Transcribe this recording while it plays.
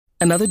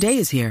Another day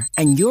is here,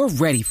 and you're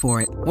ready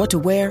for it. What to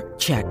wear?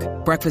 Check.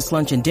 Breakfast,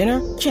 lunch, and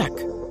dinner? Check.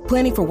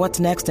 Planning for what's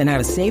next and how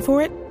to save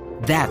for it?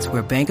 That's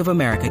where Bank of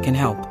America can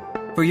help.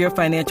 For your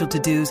financial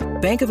to-dos,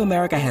 Bank of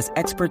America has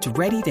experts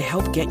ready to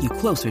help get you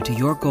closer to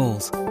your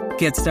goals.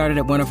 Get started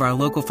at one of our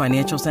local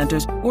financial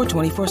centers or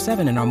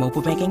 24/7 in our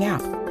mobile banking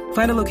app.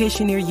 Find a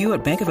location near you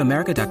at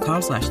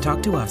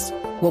bankofamerica.com/talktous.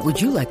 What would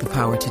you like the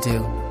power to do?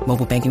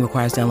 Mobile banking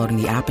requires downloading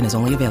the app and is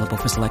only available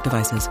for select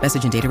devices.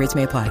 Message and data rates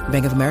may apply.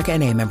 Bank of America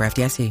N.A., member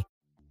FDIC.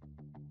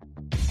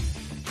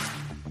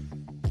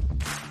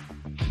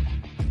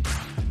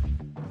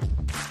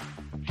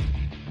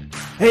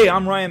 Hey,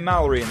 I'm Ryan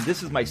Mallory, and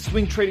this is my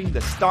Swing Trading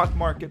the Stock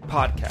Market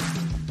podcast.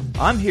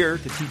 I'm here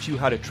to teach you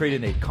how to trade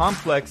in a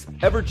complex,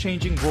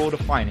 ever-changing world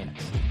of finance.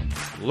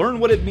 Learn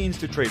what it means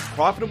to trade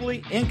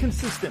profitably and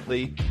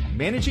consistently,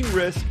 managing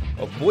risk,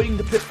 avoiding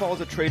the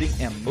pitfalls of trading,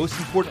 and most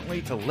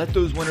importantly, to let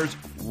those winners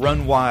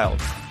run wild.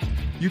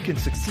 You can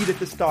succeed at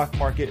the stock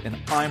market, and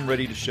I'm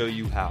ready to show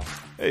you how.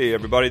 Hey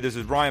everybody, this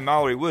is Ryan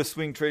Mallory with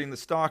Swing Trading the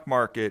Stock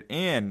Market,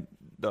 and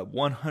the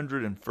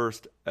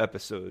 101st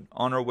episode,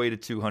 on our way to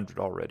 200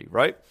 already,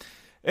 right?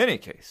 Any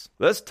case,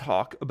 let's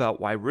talk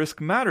about why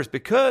risk matters,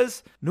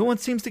 because no one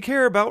seems to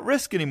care about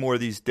risk anymore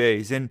these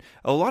days. And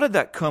a lot of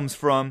that comes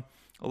from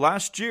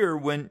last year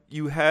when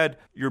you had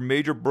your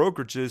major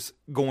brokerages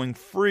going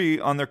free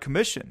on their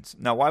commissions.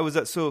 Now, why was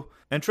that so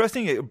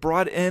interesting? It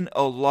brought in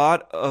a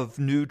lot of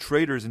new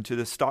traders into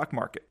the stock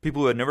market.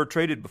 People who had never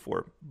traded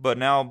before, but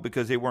now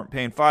because they weren't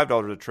paying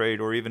 $5 a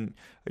trade, or even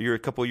a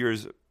couple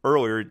years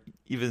earlier,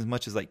 even as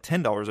much as like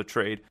 $10 a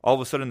trade, all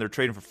of a sudden they're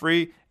trading for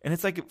free, and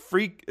it's like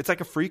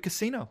a free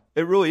casino.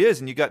 It really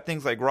is. And you got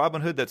things like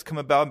Robinhood that's come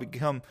about and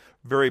become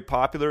very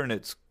popular, and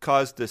it's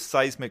caused this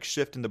seismic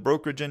shift in the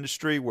brokerage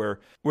industry where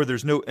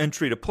there's no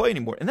entry to play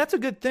anymore. And that's a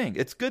good thing.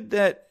 It's good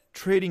that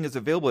trading is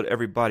available to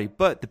everybody,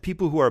 but the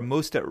people who are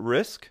most at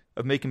risk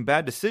of making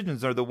bad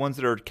decisions are the ones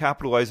that are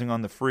capitalizing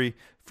on the free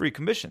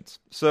commissions.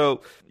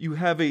 So you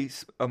have a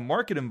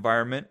market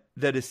environment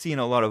that is seeing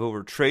a lot of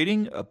over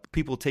trading,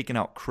 people taking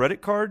out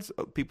credit cards,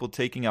 people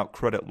taking out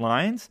credit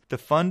lines to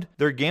fund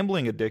their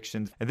gambling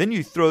addictions. And then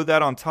you throw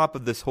that on top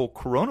of this whole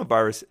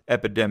coronavirus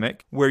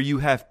epidemic where you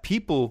have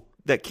people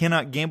that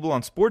cannot gamble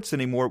on sports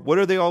anymore. What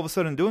are they all of a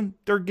sudden doing?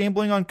 They're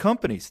gambling on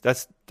companies.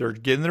 They're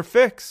getting their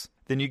fix.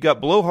 Then you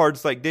got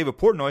blowhards like David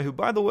Portnoy, who,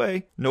 by the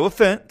way, no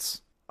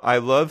offense, I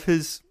love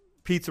his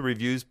pizza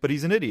reviews, but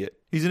he's an idiot.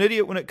 He's an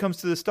idiot when it comes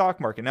to the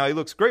stock market. Now, he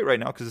looks great right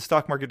now because the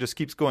stock market just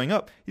keeps going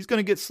up. He's going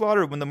to get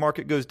slaughtered when the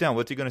market goes down.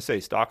 What's he going to say?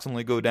 Stocks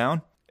only go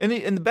down? And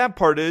the bad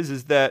part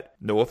is that,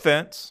 no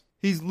offense,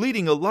 he's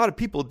leading a lot of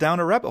people down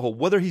a rabbit hole.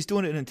 Whether he's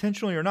doing it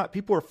intentionally or not,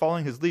 people are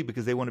following his lead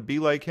because they want to be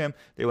like him.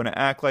 They want to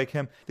act like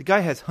him. The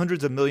guy has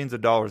hundreds of millions of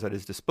dollars at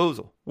his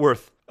disposal,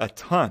 worth a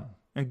ton.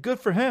 And good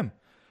for him.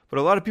 But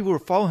a lot of people who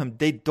follow him,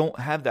 they don't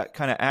have that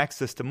kind of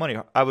access to money.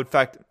 I would, in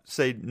fact,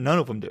 say none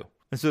of them do.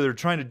 And so they're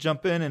trying to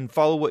jump in and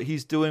follow what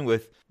he's doing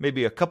with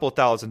maybe a couple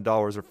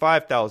 $1,000 or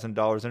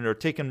 $5,000, and they're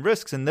taking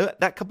risks. And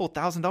that couple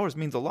 $1,000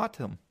 means a lot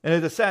to them. And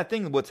it's a sad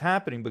thing what's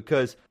happening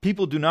because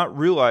people do not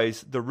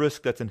realize the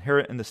risk that's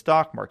inherent in the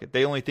stock market.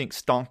 They only think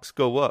stocks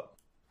go up.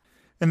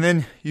 And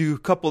then you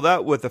couple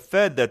that with a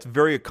Fed that's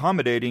very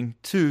accommodating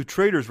to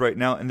traders right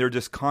now, and they're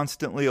just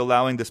constantly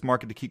allowing this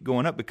market to keep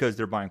going up because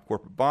they're buying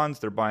corporate bonds,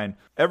 they're buying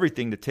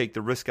everything to take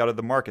the risk out of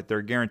the market.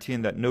 They're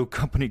guaranteeing that no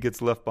company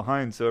gets left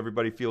behind, so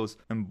everybody feels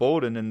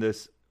emboldened in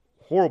this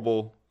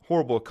horrible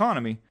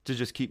economy to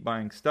just keep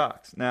buying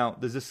stocks. Now,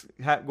 does this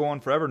go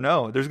on forever?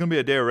 No, there's going to be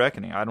a day of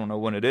reckoning. I don't know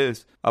when it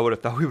is. I would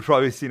have thought we would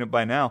probably have seen it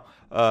by now.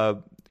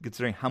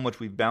 Considering how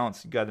much we've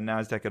bounced. You got the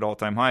NASDAQ at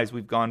all-time highs.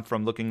 We've gone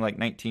from looking like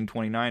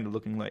 1929 to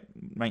looking like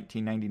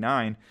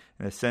 1999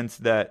 in the sense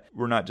that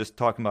we're not just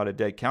talking about a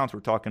dead count. We're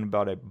talking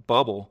about a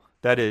bubble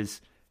that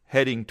is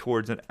heading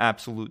towards an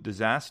absolute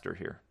disaster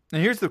here.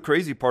 And here's the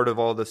crazy part of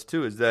all this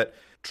too, is that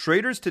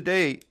traders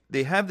today,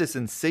 they have this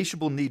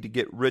insatiable need to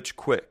get rich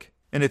quick.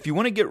 And if you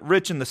want to get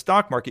rich in the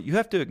stock market, you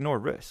have to ignore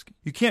risk.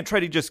 You can't try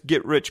to just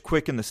get rich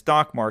quick in the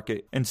stock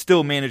market and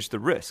still manage the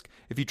risk.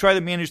 If you try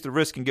to manage the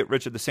risk and get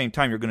rich at the same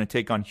time, you're going to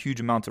take on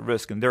huge amounts of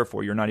risk, and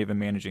therefore you're not even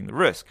managing the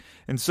risk.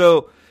 And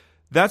so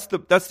that's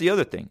the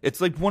other thing.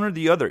 It's like one or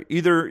the other.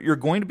 Either you're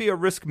going to be a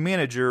risk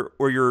manager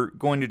or you're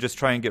going to just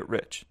try and get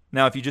rich.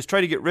 Now, if you just try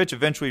to get rich,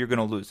 eventually you're going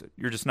to lose it.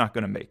 You're just not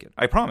going to make it.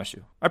 I promise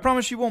you. I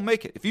promise you won't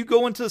make it. If you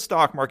go into the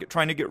stock market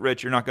trying to get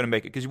rich, you're not going to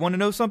make it. Because you want to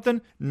know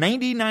something?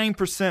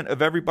 99%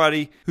 of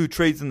everybody who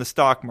trades in the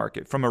stock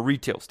market from a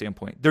retail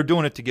standpoint, they're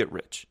doing it to get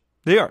rich.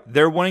 They are.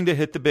 They're wanting to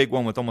hit the big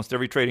one with almost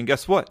every trade. And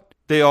guess what?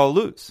 They all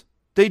lose.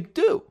 They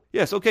do.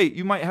 Yes, okay,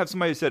 you might have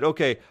somebody who said,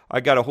 okay, I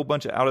got a whole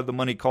bunch of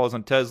out-of-the-money calls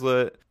on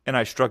Tesla, and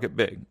I struck it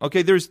big.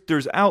 Okay,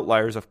 there's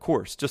outliers, of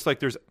course, just like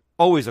there's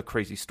always a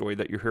crazy story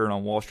that you're hearing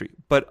on Wall Street.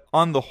 But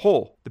on the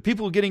whole, the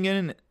people getting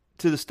into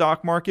the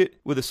stock market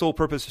with the sole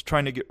purpose of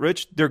trying to get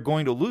rich, they're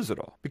going to lose it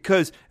all.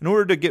 Because in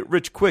order to get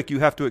rich quick, you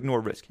have to ignore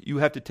risk. You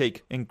have to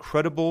take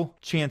incredible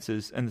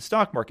chances in the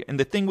stock market. And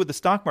the thing with the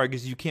stock market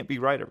is you can't be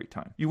right every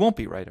time. You won't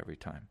be right every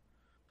time.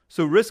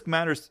 So risk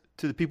matters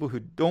to the people who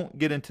don't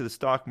get into the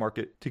stock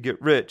market to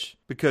get rich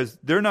because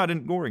they're not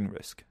ignoring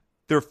risk.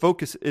 Their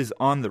focus is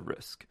on the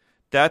risk.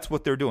 That's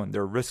what they're doing.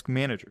 They're risk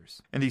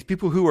managers. And these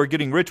people who are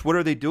getting rich, what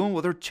are they doing?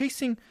 Well, they're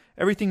chasing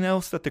everything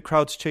else that the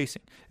crowd's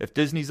chasing. If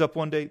Disney's up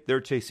one day, they're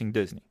chasing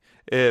Disney.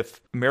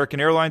 If American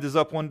Airlines is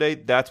up one day,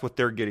 that's what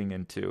they're getting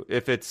into.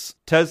 If it's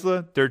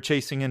Tesla, they're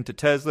chasing into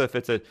Tesla. If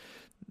it's a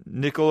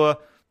Nikola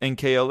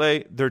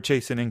NKLA, they're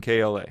chasing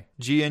NKLA.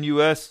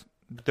 GNUS,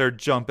 they're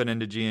jumping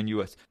into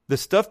GNUS. The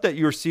stuff that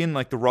you're seeing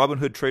like the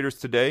Robinhood traders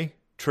today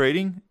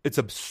trading, it's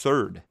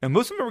absurd. And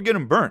most of them are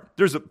getting burnt.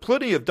 There's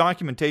plenty of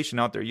documentation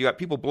out there. You got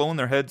people blowing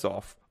their heads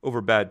off over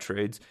bad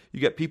trades.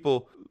 You got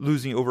people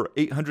losing over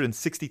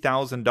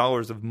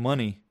 $860,000 of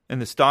money in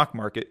the stock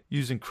market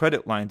using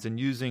credit lines and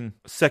using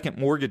second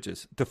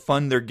mortgages to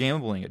fund their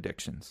gambling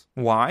addictions.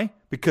 Why?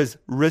 Because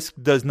risk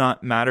does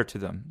not matter to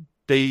them.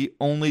 They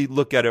only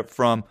look at it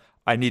from,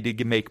 I need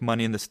to make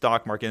money in the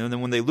stock market. And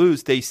then when they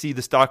lose, they see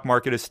the stock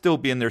market as still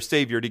being their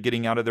savior to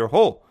getting out of their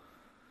hole.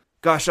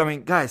 Gosh, I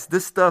mean, guys,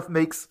 this stuff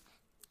makes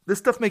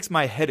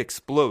my head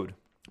explode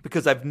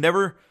because I've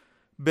never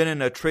been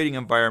in a trading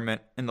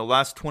environment in the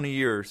last 20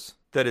 years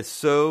that is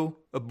so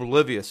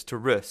oblivious to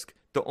risk.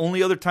 The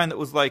only other time that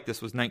was like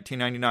this was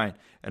 1999,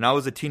 and I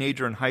was a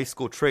teenager in high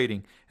school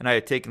trading, and I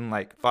had taken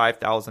like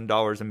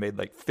 $5,000 and made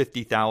like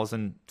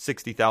 $50,000,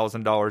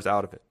 $60,000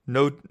 out of it.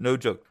 No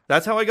joke.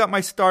 That's how I got my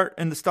start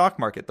in the stock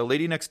market. The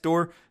lady next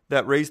door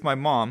that raised my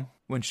mom,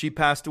 when she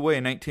passed away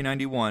in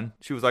 1991,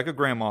 she was like a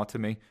grandma to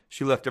me.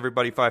 She left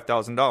everybody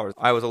 $5,000.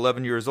 I was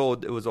 11 years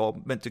old. It was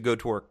all meant to go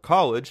toward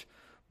college.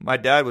 My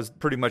dad was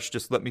pretty much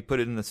just let me put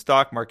it in the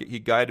stock market. He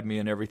guided me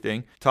in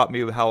everything, taught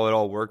me how it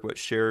all worked, what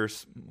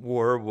shares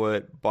were,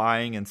 what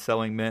buying and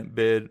selling meant,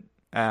 bid,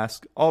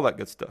 ask, all that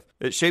good stuff.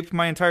 It shaped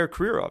my entire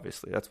career,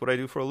 obviously. That's what I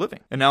do for a living.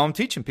 And now I'm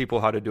teaching people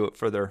how to do it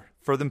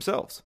for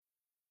themselves.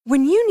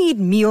 When you need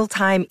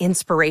mealtime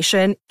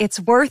inspiration,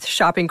 it's worth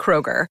shopping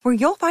Kroger, where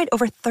you'll find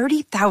over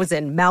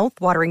 30,000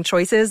 mouth-watering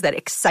choices that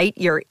excite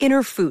your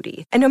inner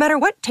foodie. And no matter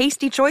what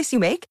tasty choice you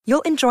make,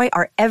 you'll enjoy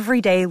our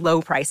everyday low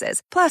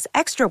prices, plus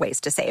extra ways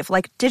to save,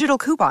 like digital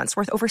coupons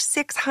worth over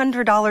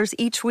 $600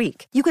 each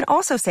week. You can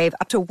also save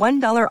up to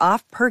 $1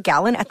 off per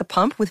gallon at the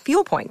pump with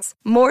fuel points.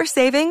 More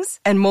savings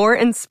and more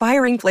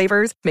inspiring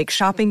flavors make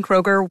shopping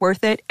Kroger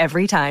worth it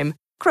every time.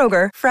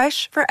 Kroger,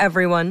 fresh for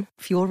everyone.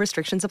 Fuel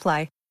restrictions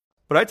apply.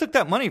 But I took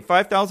that money,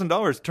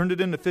 $5,000, turned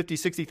it into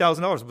 $50,000,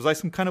 $60,000. Was I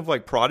some kind of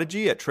like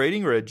prodigy at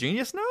trading or a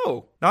genius?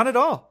 No, not at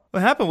all. What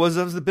happened was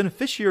I was the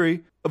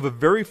beneficiary of a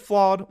very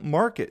flawed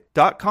market.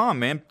 .com,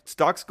 man,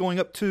 stocks going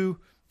up to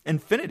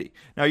infinity.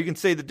 Now you can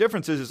say the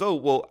difference is oh,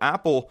 well,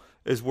 Apple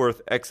is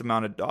worth X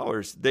amount of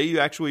dollars. They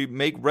actually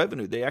make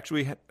revenue. They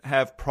actually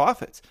have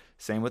profits.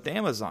 Same with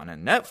Amazon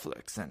and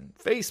Netflix and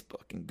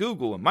Facebook and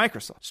Google and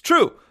Microsoft. It's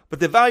true, but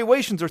the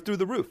valuations are through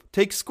the roof.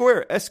 Take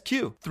Square,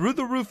 SQ, through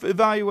the roof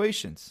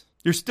evaluations.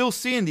 You're still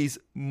seeing these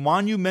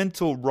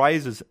monumental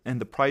rises in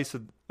the price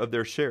of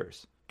their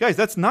shares. Guys,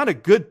 that's not a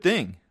good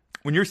thing.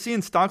 When you're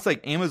seeing stocks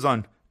like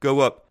Amazon go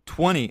up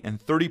 20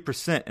 and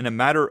 30% in a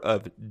matter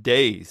of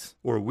days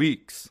or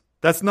weeks,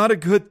 that's not a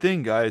good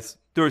thing, guys.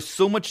 There is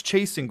so much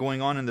chasing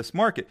going on in this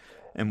market.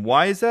 And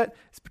why is that?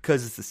 It's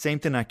because it's the same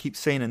thing I keep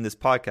saying in this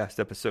podcast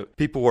episode.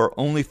 People are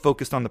only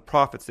focused on the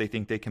profits they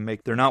think they can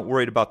make. They're not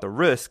worried about the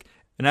risk.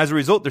 And as a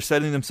result, they're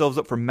setting themselves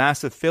up for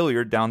massive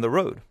failure down the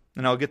road.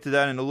 And I'll get to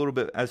that in a little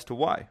bit as to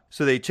why.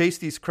 So they chase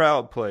these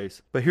crowd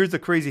plays. But here's the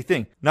crazy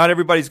thing. Not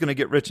everybody's going to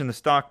get rich in the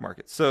stock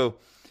market. So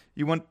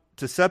you want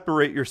to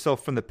separate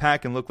yourself from the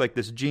pack and look like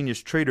this genius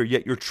trader,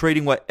 yet you're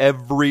trading what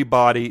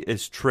everybody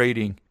is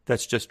trading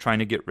that's just trying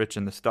to get rich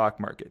in the stock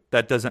market.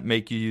 That doesn't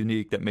make you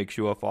unique. That makes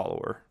you a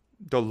follower.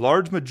 The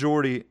large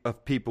majority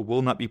of people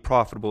will not be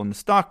profitable in the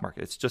stock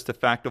market. It's just a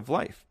fact of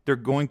life. They're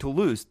going to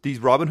lose. These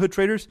Robinhood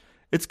traders,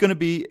 it's going to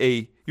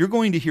be you're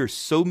going to hear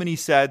so many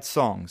sad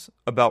songs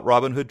about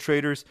Robinhood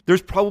traders.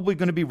 There's probably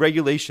going to be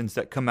regulations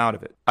that come out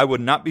of it. I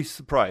would not be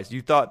surprised.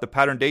 You thought the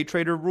pattern day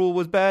trader rule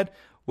was bad?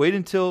 Wait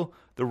until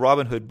the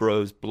Robinhood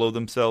bros blow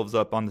themselves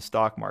up on the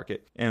stock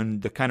market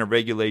and the kind of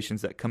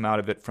regulations that come out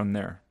of it from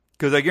there.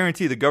 Because I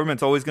guarantee the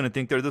government's always going to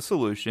think they're the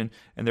solution,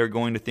 and they're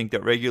going to think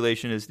that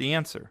regulation is the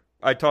answer.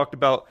 I talked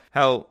about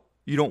how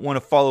you don't want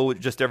to follow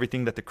just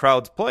everything that the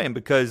crowd's playing,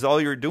 because all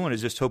you're doing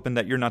is just hoping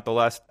that you're not the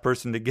last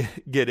person to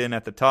get in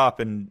at the top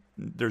and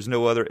there's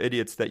no other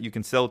idiots that you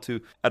can sell to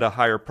at a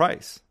higher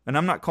price. And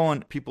I'm not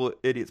calling people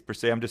idiots per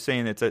se. I'm just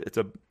saying it's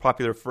a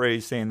popular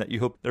phrase saying that you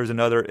hope there's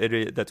another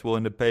idiot that's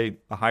willing to pay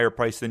a higher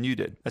price than you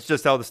did. That's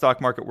just how the stock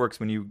market works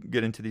when you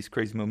get into these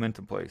crazy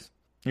momentum plays.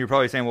 You're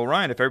probably saying, well,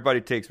 Ryan, if everybody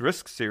takes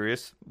risks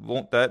serious,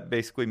 won't that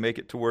basically make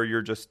it to where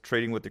you're just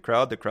trading with the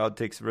crowd? The crowd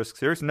takes risks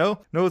serious?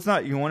 No, it's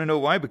not. You want to know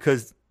why?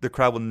 Because the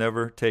crowd will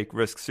never take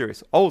risks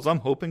serious. All I'm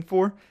hoping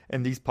for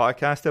in these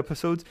podcast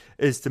episodes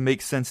is to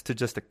make sense to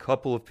just a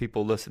couple of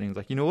people listening.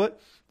 Like, you know what?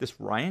 This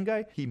Ryan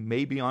guy, he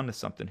may be onto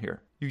something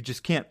here. You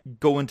just can't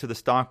go into the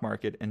stock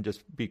market and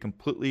just be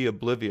completely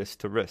oblivious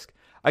to risk.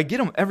 I get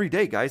them every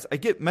day, guys. I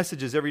get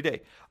messages every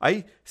day.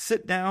 I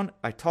sit down,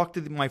 I talk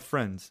to my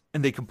friends,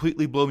 and they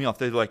completely blow me off.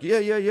 They're like,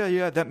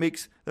 yeah, that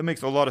makes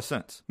a lot of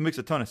sense. It makes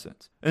a ton of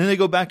sense. And then they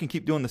go back and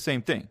keep doing the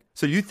same thing.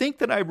 So you think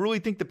that I really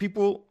think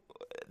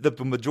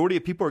the majority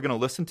of people are going to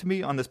listen to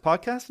me on this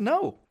podcast?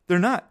 No, they're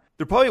not.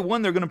 They're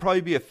going to probably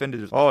be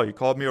offended. Oh, you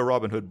called me a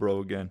Robinhood bro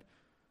again.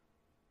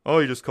 Oh,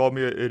 you just called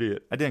me an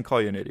idiot. I didn't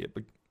call you an idiot,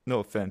 but no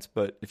offense.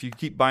 But if you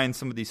keep buying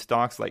some of these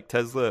stocks like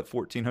Tesla at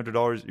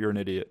 $1,400, you're an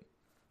idiot.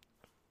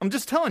 I'm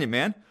just telling you,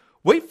 man.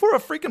 Wait for a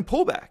freaking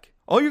pullback.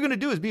 All you're going to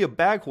do is be a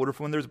bag holder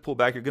for when there's a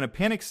pullback. You're going to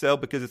panic sell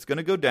because it's going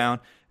to go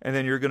down, and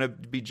then you're going to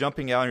be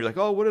jumping out, and you're like,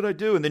 oh, what did I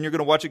do? And then you're going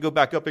to watch it go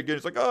back up again.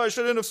 It's like, oh, I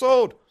shouldn't have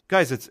sold.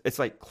 Guys, it's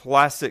like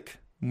classic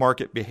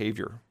market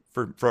behavior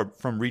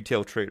from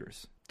retail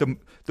traders.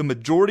 The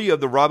majority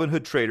of the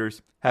Robinhood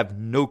traders have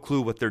no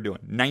clue what they're doing.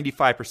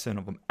 95%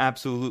 of them,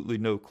 absolutely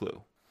no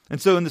clue.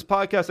 And so in this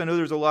podcast, I know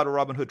there's a lot of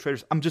Robinhood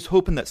traders. I'm just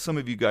hoping that some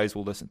of you guys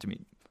will listen to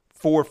me.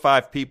 4 or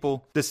 5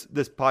 people. This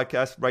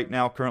podcast right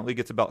now currently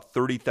gets about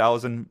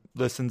 30,000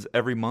 listens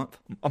every month.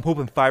 I'm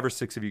hoping 5 or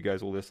 6 of you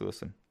guys will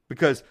listen.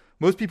 Because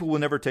most people will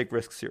never take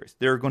risks serious.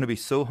 They're going to be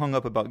so hung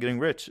up about getting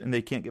rich, and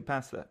they can't get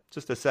past that.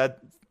 Just a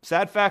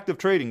sad fact of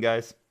trading,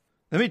 guys.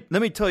 Let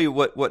me tell you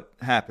what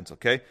happens,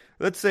 okay?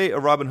 Let's say a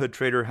Robinhood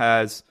trader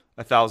has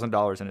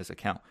 $1,000 in his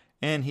account,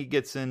 and he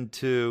gets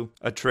into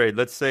a trade.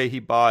 Let's say he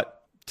bought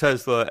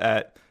Tesla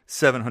at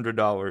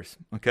 $700,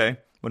 okay?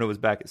 When it was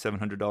back at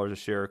 $700 a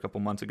share a couple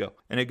months ago.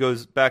 And it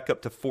goes back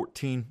up to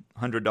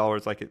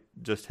 $1,400 like it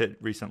just hit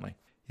recently.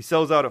 He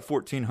sells out at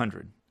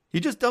 $1,400. He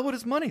just doubled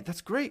his money.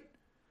 That's great.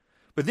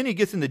 But then he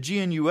gets into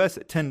GNUS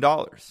at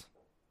 $10.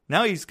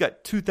 Now he's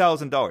got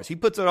 $2,000. He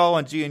puts it all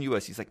on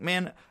GNUS. He's like,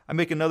 man, I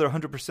make another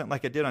 100%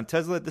 like I did on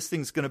Tesla. This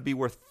thing's going to be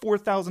worth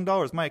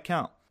 $4,000, my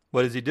account.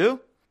 What does he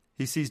do?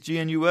 He sees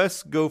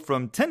GNUS go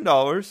from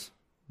 $10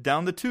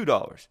 down to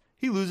 $2.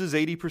 He loses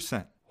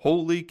 80%.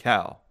 Holy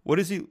cow. What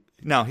is he?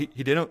 Now, he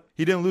didn't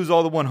lose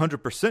all the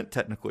 100%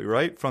 technically,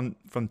 right, from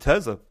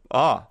Tesla.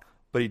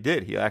 But he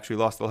did. He actually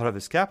lost a lot of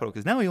his capital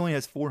because now he only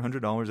has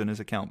 $400 in his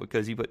account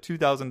because he put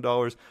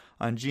 $2,000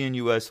 on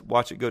GNUS,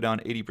 watch it go down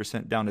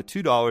 80% down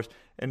to $2,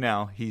 and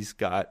now he's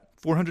got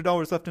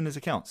 $400 left in his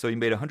account. So he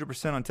made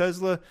 100% on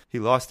Tesla, he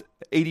lost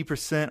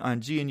 80%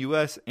 on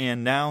GNUS,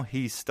 and now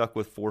he's stuck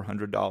with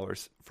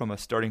 $400 from a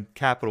starting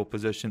capital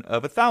position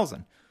of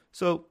 $1,000.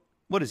 So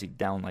what is he,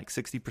 down like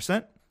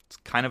 60%? It's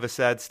kind of a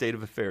sad state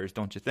of affairs,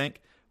 don't you think?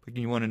 But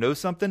you want to know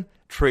something?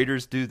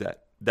 Traders do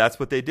that.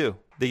 That's what they do.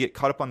 They get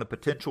caught up on the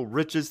potential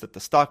riches that the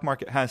stock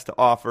market has to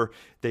offer.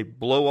 They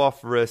blow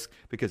off risk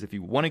because if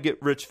you want to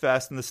get rich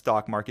fast in the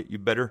stock market, you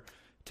better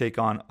take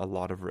on a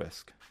lot of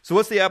risk. So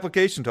what's the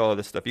application to all of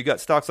this stuff? You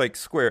got stocks like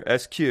Square,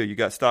 SQ. You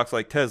got stocks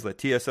like Tesla,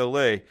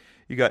 TSLA.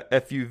 You got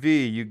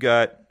FUV. You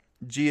got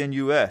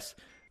GNUS.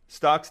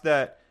 Stocks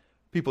that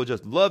people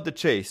just love to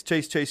chase.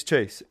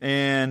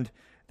 And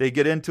they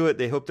get into it.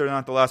 They hope they're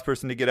not the last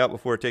person to get out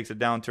before it takes a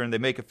downturn. They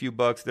make a few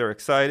bucks. They're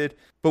excited.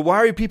 But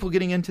why are people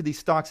getting into these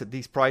stocks at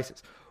these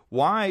prices?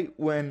 Why,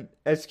 when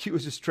SQ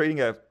was just trading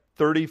at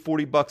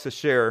 $30-40 a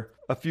share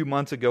a few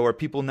months ago, are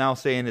people now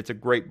saying it's a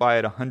great buy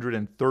at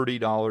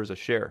 $130 a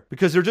share?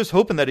 Because they're just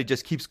hoping that it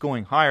just keeps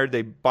going higher.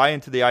 They buy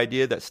into the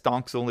idea that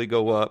stocks only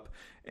go up,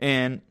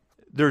 and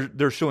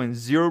they're showing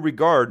zero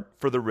regard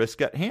for the risk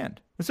at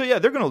hand. And so, yeah,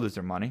 they're going to lose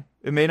their money.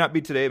 It may not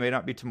be today. It may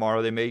not be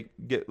tomorrow. They may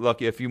get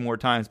lucky a few more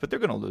times, but they're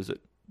going to lose it.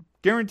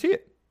 Guarantee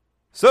it.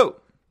 So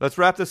let's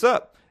wrap this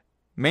up.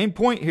 Main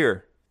point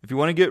here. If you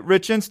want to get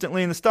rich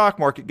instantly in the stock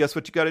market, guess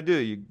what you got to do?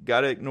 You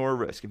got to ignore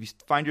risk. If you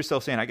find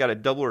yourself saying, I got to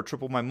double or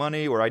triple my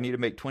money, or I need to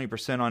make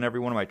 20% on every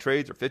one of my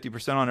trades or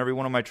 50% on every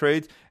one of my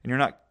trades, and you're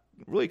not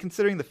really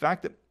considering the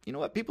fact that, you know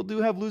what, people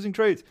do have losing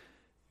trades,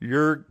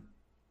 you're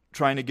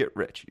trying to get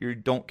rich. You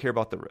don't care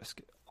about the risk.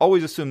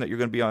 Always assume that you're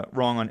going to be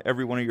wrong on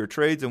every one of your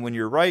trades, and when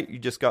you're right, you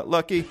just got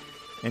lucky,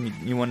 and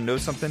you want to know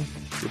something,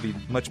 you'll be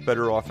much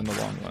better off in the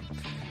long run.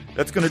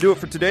 That's going to do it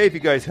for today. If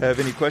you guys have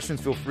any questions,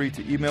 feel free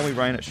to email me,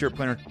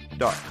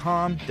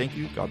 ryan@shareplanner.com. Thank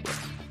you. God bless.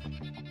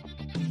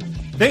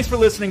 Thanks for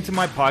listening to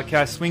my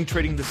podcast, Swing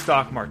Trading the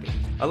Stock Market.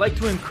 I'd like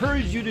to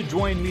encourage you to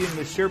join me in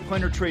the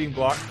SharePlanner Trading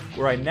Block,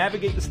 where I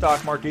navigate the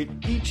stock market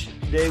each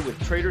day with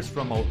traders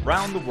from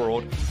around the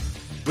world.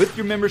 With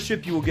your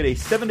membership, you will get a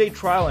 7-day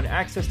trial and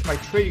access to my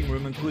trading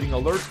room, including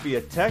alerts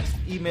via text,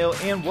 email,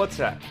 and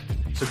WhatsApp.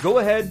 So go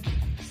ahead,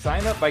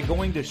 sign up by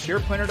going to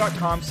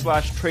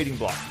shareplanner.com/trading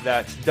block.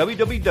 That's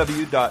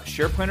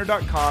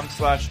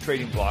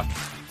www.shareplanner.com/trading block.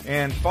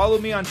 And follow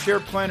me on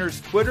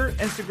SharePlanner's Twitter,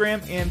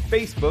 Instagram, and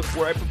Facebook,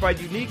 where I provide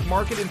unique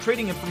market and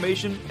trading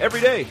information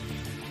every day.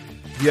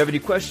 If you have any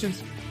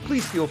questions,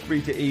 please feel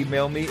free to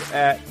email me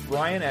at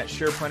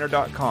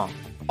brian@shareplanner.com.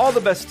 All the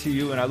best to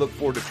you, and I look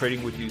forward to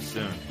trading with you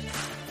soon.